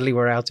then suddenly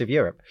we're out of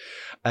Europe.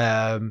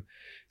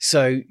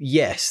 So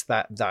yes,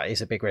 that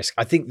is a big risk.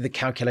 I think the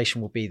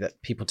calculation will be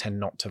that people tend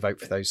not to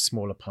vote for those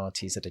smaller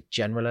parties at a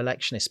general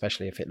election,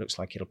 especially if it looks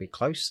like it'll be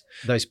close.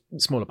 Those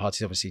smaller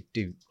parties obviously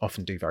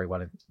often do very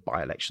well in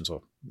by-elections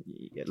or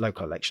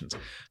local elections.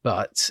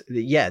 But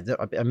yeah,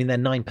 I mean, they're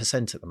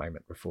 9% at the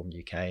moment, Reform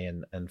UK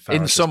and Farage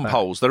in some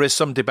polls. There is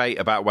some debate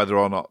about whether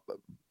or not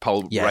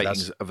poll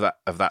ratings of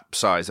that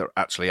size are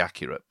actually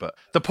accurate. But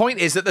the point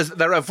is that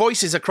there are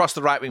voices across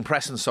the right-wing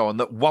press and so on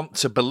that want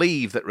to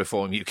believe that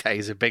Reform UK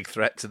is a big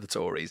threat to the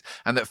Tories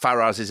and that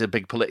Farage is a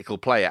big political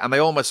player, and they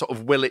almost sort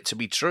of will it to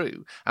be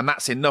true. And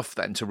that's enough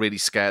then to really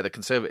scare the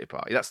Conservative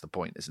Party. That's the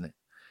point, isn't it?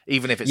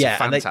 Even if it's a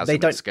phantasm,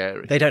 it's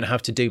scary. They don't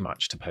have to do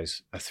much to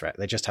pose a threat.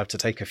 They just have to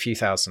take a few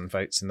thousand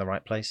votes in the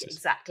right places.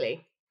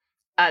 Exactly.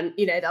 And,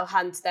 they'll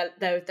hand,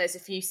 there's a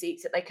few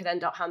seats that they could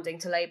end up handing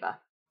to Labour.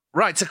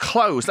 Right, to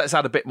close, let's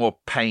add a bit more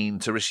pain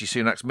to Rishi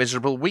Sunak's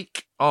miserable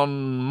week.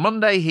 On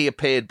Monday, he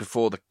appeared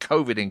before the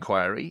COVID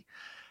inquiry.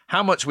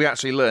 How much we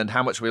actually learned,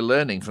 how much we're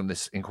learning from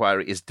this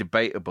inquiry is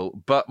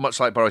debatable. But much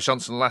like Boris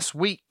Johnson last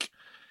week,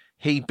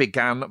 he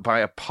began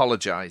by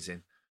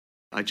apologising.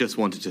 I just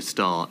wanted to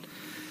start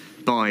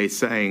by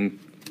saying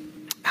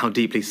how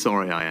deeply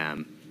sorry I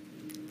am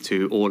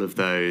to all of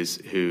those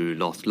who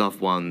lost loved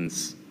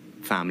ones,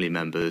 family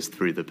members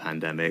through the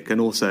pandemic,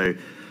 and also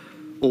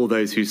all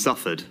those who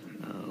suffered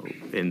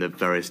in the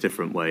various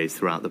different ways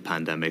throughout the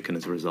pandemic and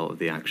as a result of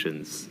the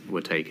actions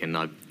were taken.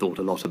 I've thought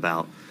a lot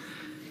about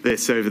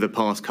this over the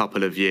past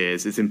couple of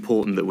years. It's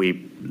important that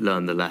we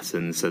learn the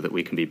lessons so that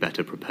we can be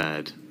better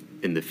prepared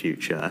in the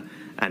future.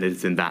 And it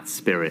is in that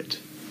spirit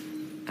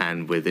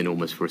and with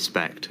enormous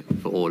respect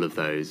for all of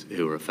those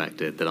who are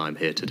affected that I'm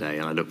here today.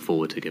 And I look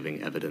forward to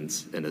giving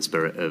evidence in a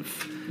spirit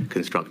of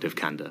constructive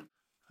candour.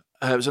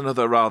 It was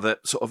another rather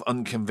sort of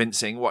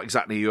unconvincing, what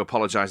exactly are you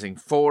apologising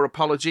for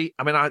apology.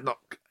 I mean, I'm not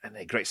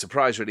a great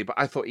surprise, really, but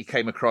I thought he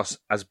came across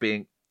as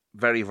being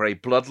very, very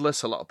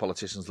bloodless. A lot of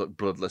politicians look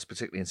bloodless,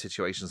 particularly in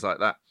situations like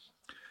that.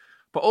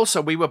 But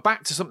also, we were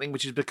back to something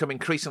which has become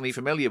increasingly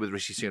familiar with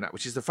Rishi Sunak,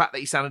 which is the fact that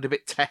he sounded a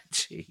bit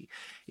tetchy.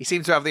 He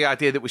seemed to have the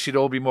idea that we should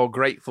all be more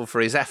grateful for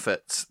his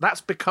efforts.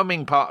 That's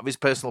becoming part of his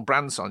personal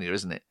brand, Sonia,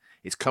 isn't it?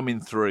 It's coming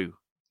through.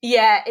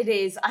 Yeah, it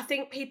is. I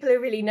think people are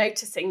really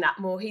noticing that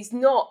more. He's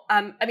not,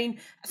 I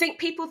think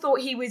people thought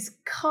he was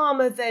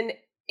calmer than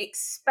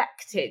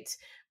expected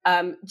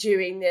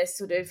during this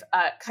sort of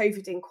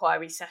COVID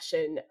inquiry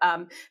session.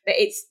 But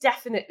it's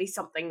definitely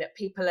something that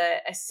people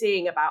are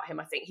seeing about him.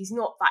 I think he's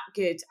not that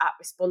good at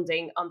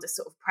responding under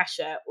sort of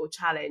pressure or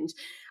challenge.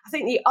 I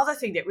think the other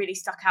thing that really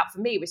stuck out for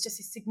me was just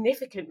his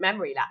significant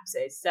memory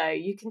lapses. So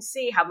you can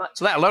see how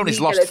much, let alone his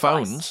lost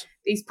phones,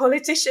 these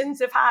politicians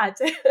have had.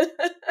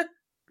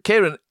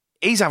 Kieran,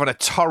 he's having a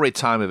torrid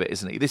time of it,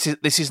 isn't he?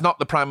 This is not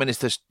the prime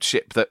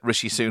ministership that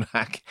Rishi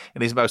Sunak,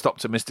 in his most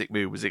optimistic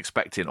mood, was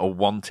expecting or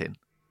wanting.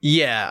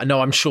 Yeah,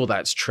 no, I'm sure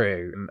that's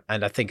true.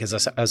 And I think,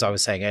 as I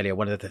was saying earlier,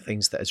 one of the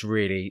things that has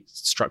really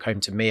struck home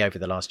to me over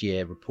the last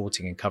year,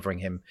 reporting and covering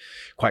him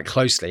quite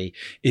closely,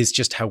 is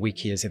just how weak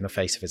he is in the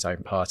face of his own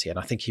party. And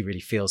I think he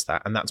really feels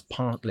that. And that's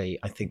partly,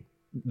 I think,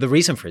 the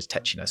reason for his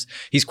tetchiness.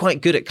 He's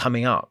quite good at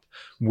coming up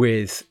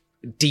with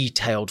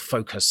detailed,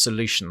 focused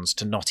solutions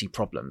to knotty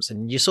problems.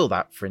 And you saw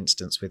that, for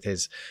instance, with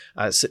his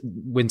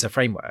Windsor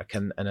framework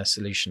and a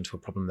solution to a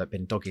problem that had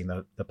been dogging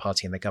the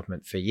party and the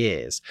government for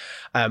years.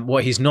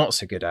 What he's not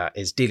so good at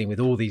is dealing with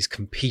all these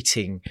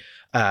competing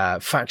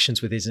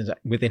factions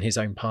within his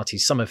own party,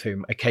 some of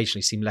whom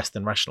occasionally seem less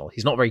than rational.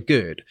 He's not very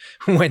good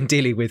when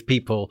dealing with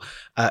people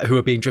who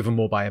are being driven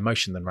more by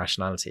emotion than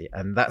rationality.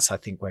 And that's, I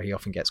think, where he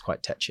often gets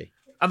quite tetchy.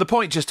 And the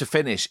point, just to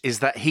finish, is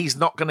that he's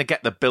not going to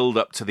get the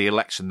build-up to the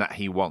election that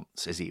he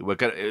wants, is he? We're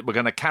going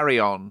to carry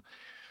on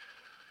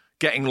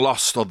getting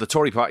lost, or the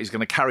Tory party is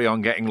going to carry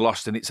on getting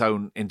lost in its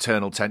own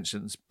internal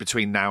tensions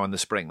between now and the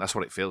spring. That's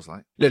what it feels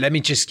like. Look, let me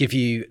just give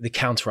you the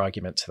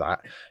counter-argument to that.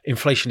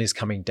 Inflation is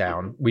coming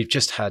down. We've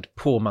just had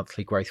poor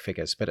monthly growth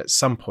figures, but at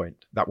some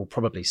point that will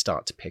probably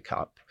start to pick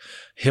up.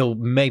 He'll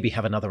maybe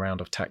have another round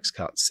of tax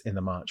cuts in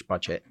the March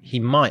budget. He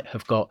might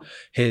have got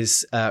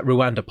his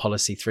Rwanda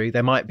policy through.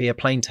 There might be a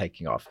plane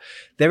taking off.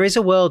 There is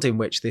a world in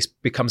which this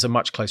becomes a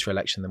much closer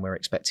election than we're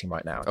expecting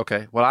right now.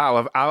 Okay, well,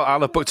 I'll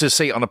have booked a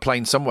seat on a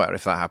plane somewhere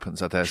if that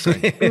happens, I dare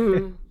say.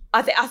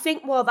 I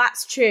think while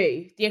that's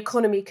true, the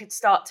economy could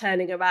start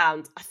turning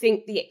around. I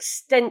think the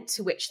extent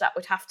to which that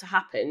would have to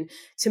happen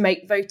to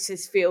make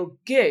voters feel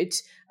good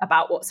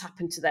about what's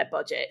happened to their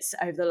budgets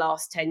over the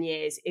last 10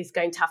 years is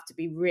going to have to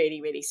be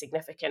really, really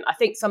significant. I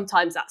think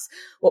sometimes that's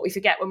what we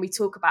forget when we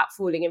talk about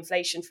falling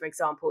inflation, for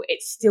example.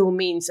 It still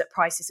means that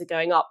prices are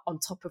going up on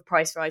top of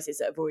price rises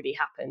that have already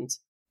happened.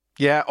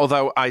 Yeah,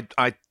 although I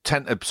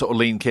tend to sort of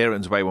lean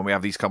Kieran's way when we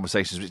have these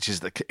conversations, which is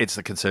it's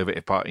the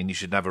Conservative Party and you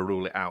should never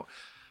rule it out.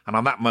 And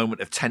on that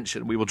moment of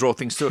tension, we will draw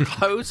things to a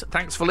close.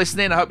 Thanks for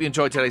listening. I hope you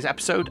enjoyed today's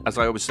episode. As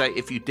I always say,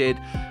 if you did,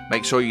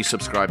 make sure you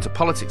subscribe to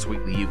Politics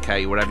Weekly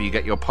UK, wherever you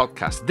get your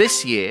podcast.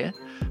 This year,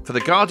 For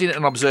The Guardian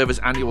and Observer's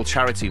annual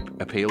charity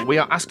appeal, we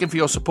are asking for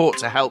your support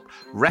to help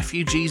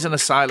refugees and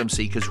asylum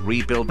seekers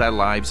rebuild their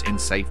lives in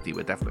safety.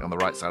 We're definitely on the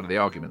right side of the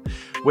argument.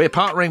 We're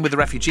partnering with the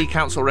Refugee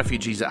Council,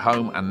 Refugees at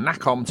Home and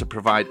NACOM to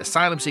provide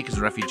asylum seekers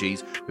and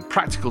refugees with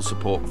practical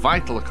support,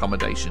 vital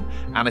accommodation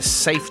and a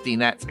safety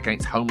net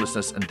against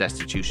homelessness and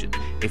destitution.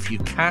 If you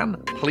can,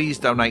 please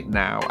donate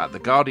now at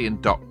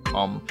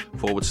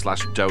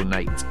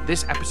theguardian.com/donate.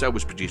 This episode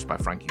was produced by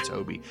Frankie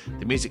Toby.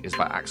 The music is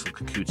by Axel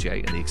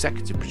Kacoutier and the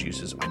executive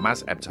producers are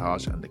Maz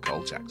Ebtehaj and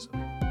Nicole Jackson.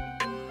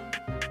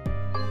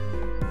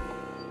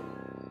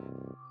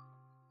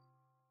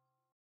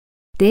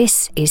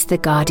 This is The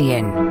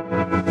Guardian.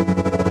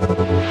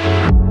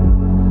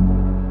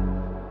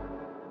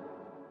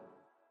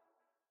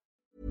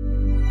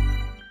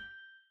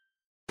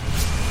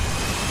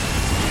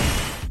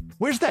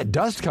 Where's that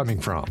dust coming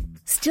from?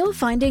 Still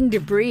finding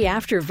debris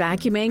after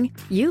vacuuming?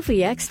 Eufy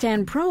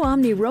X10 Pro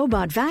Omni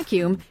Robot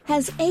Vacuum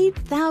has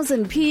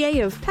 8,000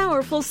 PA of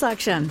powerful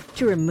suction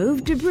to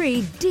remove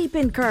debris deep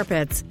in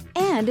carpets.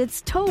 And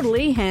it's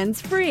totally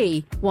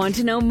hands-free. Want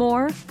to know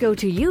more? Go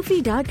to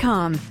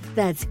eufy.com.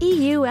 That's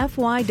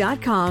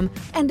EUFY.com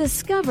and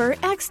discover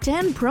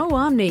X10 Pro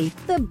Omni,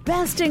 the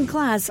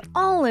best-in-class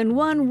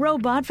all-in-one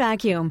robot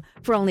vacuum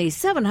for only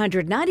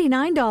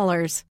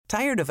 $799.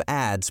 Tired of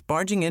ads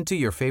barging into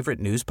your favorite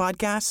news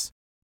podcasts?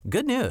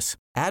 Good news.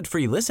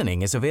 Ad-free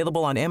listening is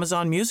available on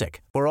Amazon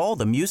Music for all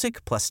the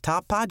music plus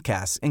top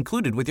podcasts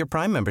included with your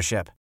Prime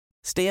membership.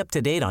 Stay up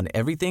to date on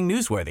everything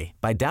newsworthy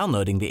by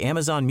downloading the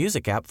Amazon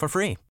Music app for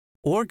free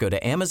or go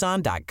to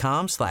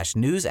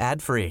amazon.com/news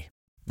ad free.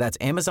 That's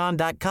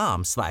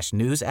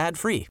amazon.com/news ad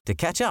free to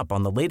catch up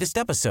on the latest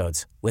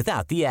episodes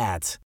without the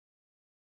ads.